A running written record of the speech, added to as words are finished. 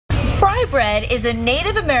Fry bread is a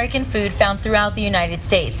Native American food found throughout the United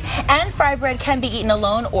States. And fry bread can be eaten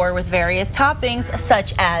alone or with various toppings,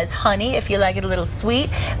 such as honey, if you like it a little sweet,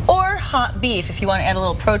 or hot beef, if you want to add a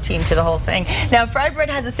little protein to the whole thing. Now, fry bread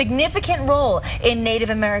has a significant role in Native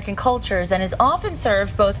American cultures and is often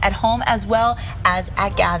served both at home as well as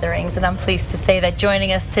at gatherings. And I'm pleased to say that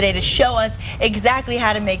joining us today to show us exactly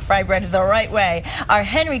how to make fry bread the right way are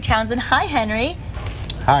Henry Townsend. Hi, Henry.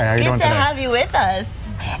 Hi, how are you doing today? Good to have you with us.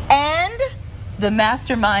 And the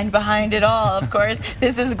mastermind behind it all, of course,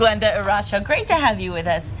 this is Glenda Eriacho. Great to have you with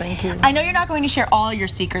us. Thank you. I know you're not going to share all your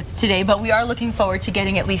secrets today, but we are looking forward to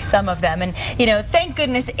getting at least some of them. And, you know, thank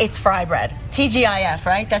goodness it's fry bread. TGIF,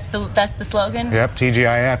 right? That's the slogan? Yep,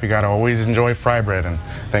 TGIF. You got to always enjoy fry bread, and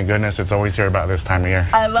thank goodness it's always here about this time of year.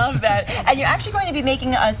 I love that. And you're actually going to be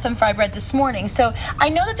making some fry bread this morning. So I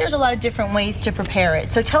know that there's a lot of different ways to prepare it.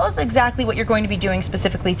 So tell us exactly what you're going to be doing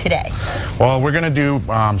specifically today. Well, we're going to do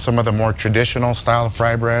some of the more traditional style of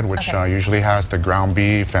fry bread, which usually has the ground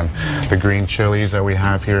beef and the green chilies that we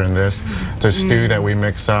have here in this. It's a stew that we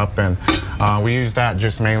mix up, and we use that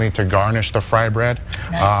just mainly to garnish the fry bread.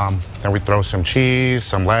 Nice. Then we throw some cheese,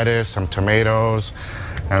 some lettuce, some tomatoes.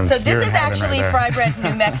 And so this is actually fry bread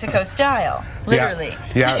New Mexico style, literally.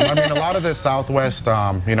 Yeah, I mean, a lot of the Southwest,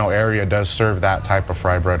 area does serve that type of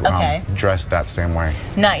fry bread, dressed that same way.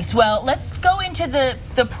 Nice. Well, let's go into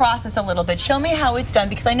the process a little bit. Show me how it's done,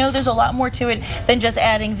 because I know there's a lot more to it than just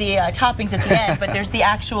adding the toppings at the end, but there's the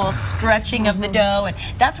actual stretching of the dough, and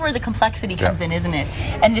that's where the complexity comes in, isn't it?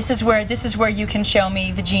 And this is where you can show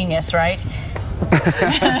me the genius, right?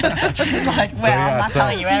 She's like, well, I'm not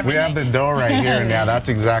telling you everything. We have the dough right here, and that's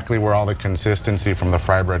exactly where all the consistency from the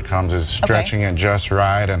fry bread comes, is stretching it just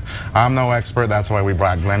right. And I'm no expert, that's why we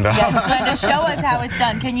brought Glenda. Yes, Glenda, show us how it's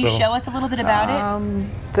done. Can you show us a little bit about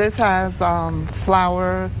it? This has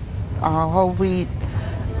flour, whole wheat,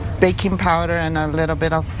 baking powder, and a little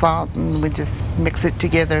bit of salt, and we just mix it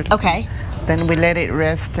together. Okay. Then we let it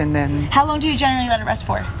rest, and then... How long do you generally let it rest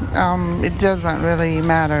for? It doesn't really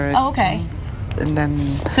matter. Oh, okay. And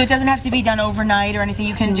then... So it doesn't have to be done overnight or anything?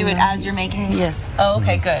 You can do it as you're making? Yes. Oh,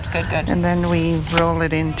 okay, good, good, good. And then we roll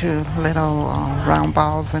it into little round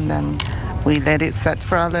balls, and then we let it set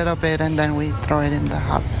for a little bit, and then we throw it in the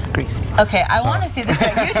hot grease. Okay, I want to see this.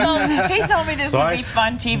 He told me this would be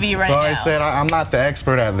fun TV right now. So I said I'm not the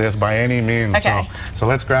expert at this by any means. Okay. So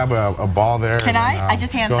let's grab a ball there. Can I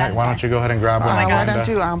just hand that? Why don't you go ahead and grab one? Why don't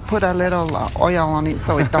you put a little oil on it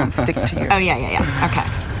so it don't stick to you? Oh, yeah. Okay.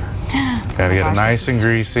 Gotta get it nice and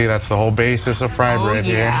greasy. That's the whole basis of fry bread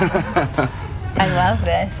here. I love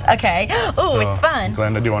this. Okay. Oh, it's fun.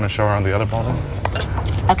 Glenda, do you want to show her on the other ball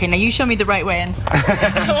then? Okay, now you show me the right way, and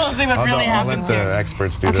we'll see what really happens here. I'll let the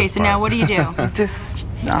experts do this. Okay, so now what do you do? Just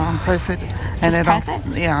press it, and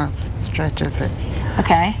it stretches it.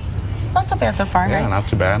 Okay. Not so bad so far, right? Yeah, not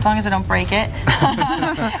too bad. As long as I don't break it.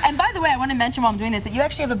 And by the way, I want to mention while I'm doing this that you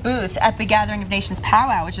actually have a booth at the Gathering of Nations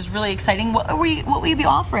powwow, which is really exciting. What will you be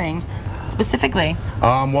offering specifically?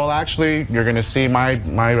 Well, actually, you're going to see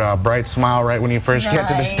my bright smile right when you first get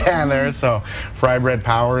to the stand there. So, fry bread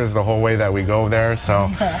power is the whole way that we go there.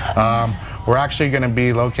 So, we're actually going to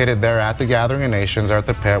be located there at the Gathering of Nations, or at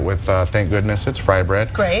the pit, with thank goodness it's fry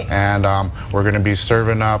bread. Great. And we're going to be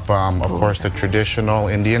serving up, of course, the traditional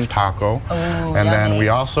Indian taco. And then we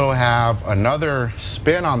also have another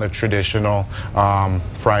spin on the traditional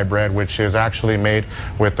fry bread, which is actually made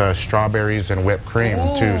with strawberries and whipped cream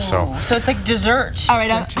too. So it's like dessert. All right.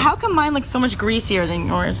 How come mine looks so much greasier than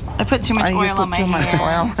yours? I put too much oil on my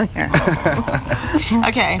hands.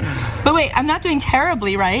 Okay. But wait, I'm not doing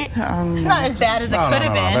terribly, right? It's not as bad as it could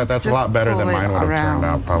have been. That's a lot better than mine would have turned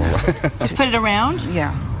out, probably. Just put it around?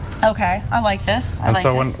 Yeah. Okay, I like this.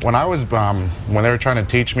 When I was when they were trying to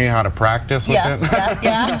teach me how to practice with it,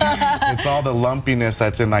 it's all the lumpiness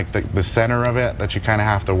that's in like the center of it that you kind of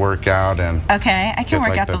have to work out, and I can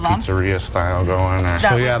work out the lumps. Pizzeria style going.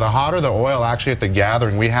 So yeah, the hotter the oil, actually at the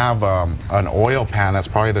gathering we have an oil pan that's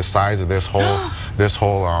probably the size of this whole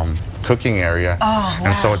cooking area,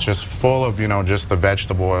 and so it's just full of just the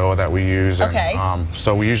vegetable oil that we use. And,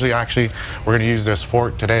 so we usually we're going to use this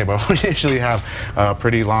fork today, but we usually have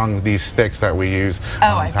pretty long these sticks that we use to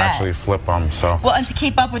actually flip them. So and to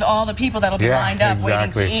keep up with all the people that'll be lined up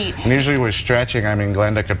waiting to eat. And usually with stretching, I mean,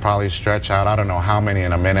 Glenda could probably stretch out I don't know how many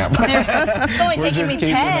in a minute. It's only taking me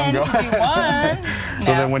 10 to do one.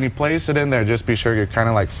 So then when you place it in there, just be sure you're kind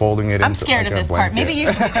of like folding it. I'm scared of this part. Maybe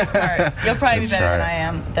you should do this part. You'll probably be better than I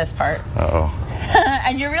am this part. Uh-oh.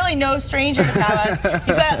 And you're really no stranger to powwows.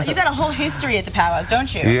 You've got a whole history at the powwows,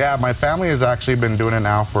 don't you? Yeah, my family has actually been doing it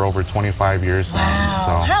now for over 25 years now. Wow,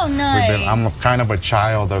 So how nice. I'm kind of a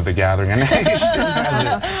child of the gathering nation,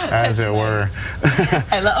 as it were.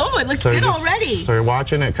 Oh, it looks good already. So you're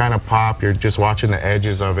watching it kind of pop. You're just watching the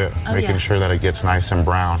edges of it, making sure that it gets nice and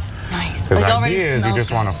brown. Nice. Because the idea is you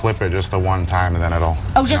just want to flip it just the one time, and then it'll.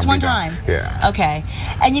 Oh, just one time? Yeah. Okay.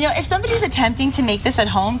 And you know, if somebody's attempting to make this at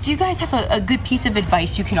home, do you guys have a good piece of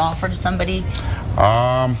advice you can offer to somebody?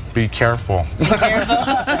 Be careful. Be careful.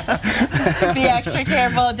 Be extra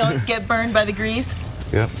careful. Don't get burned by the grease.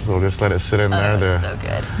 Yep, so just let it sit in there. That's so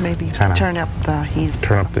good. Maybe turn up the heat.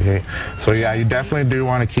 Turn up the heat. So yeah, you definitely do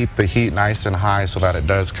want to keep the heat nice and high so that it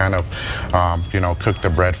does kind of, you know, cook the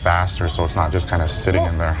bread faster, so it's not just kind of sitting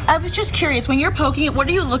in there. I was just curious, when you're poking it, what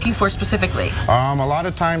are you looking for specifically? A lot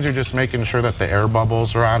of times you're just making sure that the air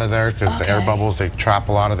bubbles are out of there, because the air bubbles, they trap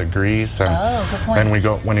a lot of the grease, and good point. then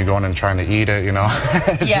when you go in and trying to eat it, you know,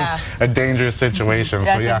 it's just a dangerous situation.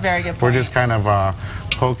 That's so yeah, a very good point. we're just kind of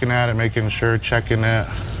poking at it, making sure, checking it.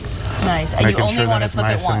 Nice. And you only want to flip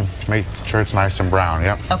it once. Make sure it's nice and brown,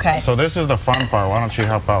 yep. Okay. So this is the fun part. Why don't you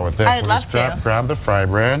help out with this? I'd love to. Grab the fry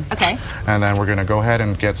bread. Okay. And then we're going to go ahead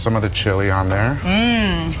and get some of the chili on there.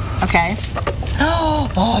 Okay.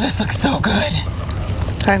 Oh, this looks so good.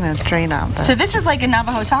 Kind of drain out the... So this is like a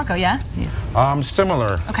Navajo taco, yeah? Yeah.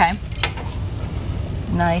 Similar. Okay.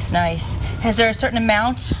 Nice, nice. Is there a certain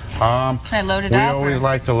amount? Can I load it up? We always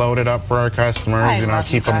like to load it up for our customers, you know,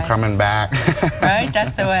 keep them coming back. Right?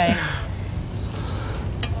 That's the way.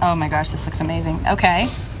 Oh my gosh, this looks amazing. Okay.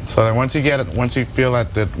 So then once you get it, once you feel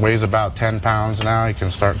that it weighs about 10 pounds now, you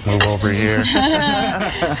can start to move over here.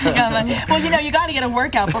 Well, you know, you got to get a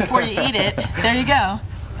workout before you eat it. There you go.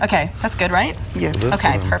 Okay, that's good, right? Yes.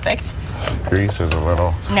 Okay, perfect. Grease is a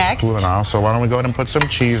little cooling off. So why don't we go ahead and put some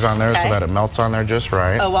cheese on there so that it melts on there just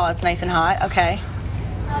right. Oh, while it's nice and hot. Okay.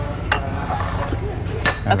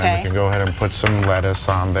 And then we can go ahead and put some lettuce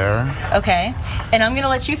on there. Okay. And I'm going to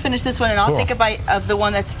let you finish this one, and I'll take a bite of the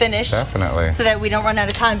one that's finished. Definitely. So that we don't run out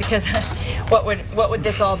of time, because what would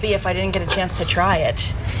this all be if I didn't get a chance to try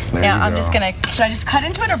it? Now, I'm just going to, should I just cut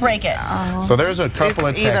into it or break it? So there's a couple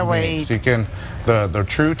of techniques. Way. You can, the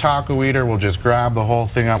true taco eater will just grab the whole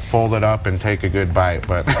thing up, fold it up, and take a good bite.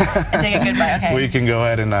 But take a good bite, okay. We can go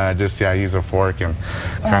ahead and just use a fork and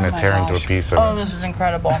kind of tear into a piece of it. Oh, this is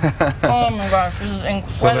incredible. Oh my gosh, this is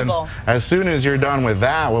incredible. So then, as soon as you're done with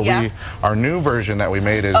that, our new version that we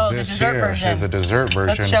made is this here is the dessert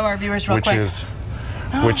version. Let's show our viewers real quick.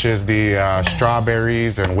 Which is the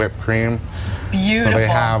strawberries and whipped cream. Beautiful. So they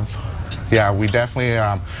have. Yeah, we definitely,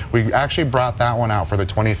 we actually brought that one out for the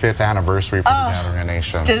 25th anniversary for the Gathering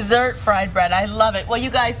Nation. Dessert fried bread, I love it. Well, you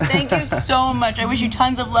guys, thank you so much. I wish you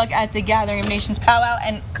tons of luck at the Gathering of Nations powwow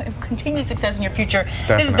and continued success in your future.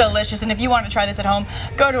 Definitely. This is delicious, and if you want to try this at home,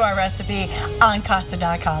 go to our recipe on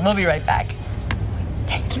Casa.com. We'll be right back.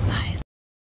 Thank you, guys.